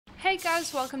Hey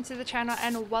guys, welcome to the channel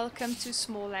and welcome to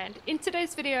Smalland. In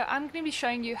today's video I'm going to be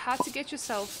showing you how to get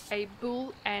yourself a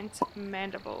bull ant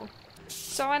mandible.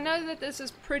 So I know that this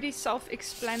is pretty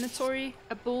self-explanatory.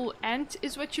 A bull ant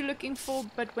is what you're looking for,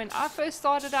 but when I first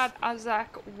started out I was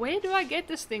like, where do I get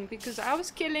this thing? Because I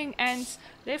was killing ants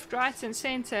left, right and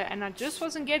center and I just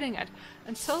wasn't getting it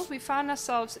until we found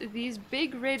ourselves these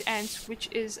big red ants, which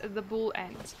is the bull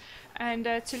ant. And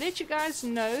to let you guys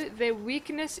know, their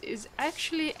weakness is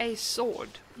actually a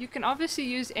sword. You can obviously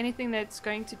use anything that's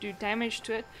going to do damage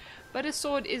to it, but a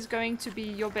sword is going to be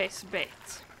your best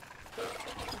bet.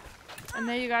 And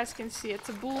there you guys can see it's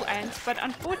a bull ant, but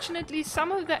unfortunately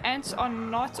some of the ants are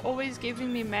not always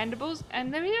giving me mandibles,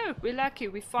 and there we go, we're lucky,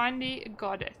 we finally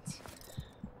got it.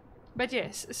 But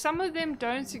yes, some of them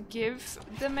don't give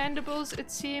the mandibles, it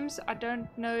seems. I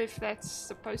don't know if that's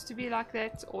supposed to be like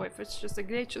that or if it's just a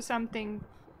glitch or something.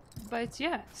 But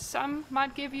yeah, some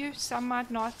might give you, some might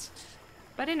not.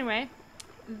 But anyway,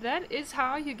 that is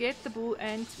how you get the bull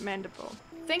ant mandible.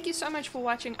 Thank you so much for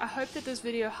watching. I hope that this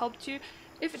video helped you.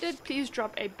 If it did, please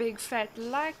drop a big fat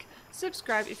like,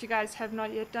 subscribe if you guys have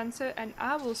not yet done so, and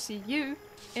I will see you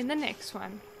in the next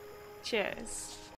one. Cheers.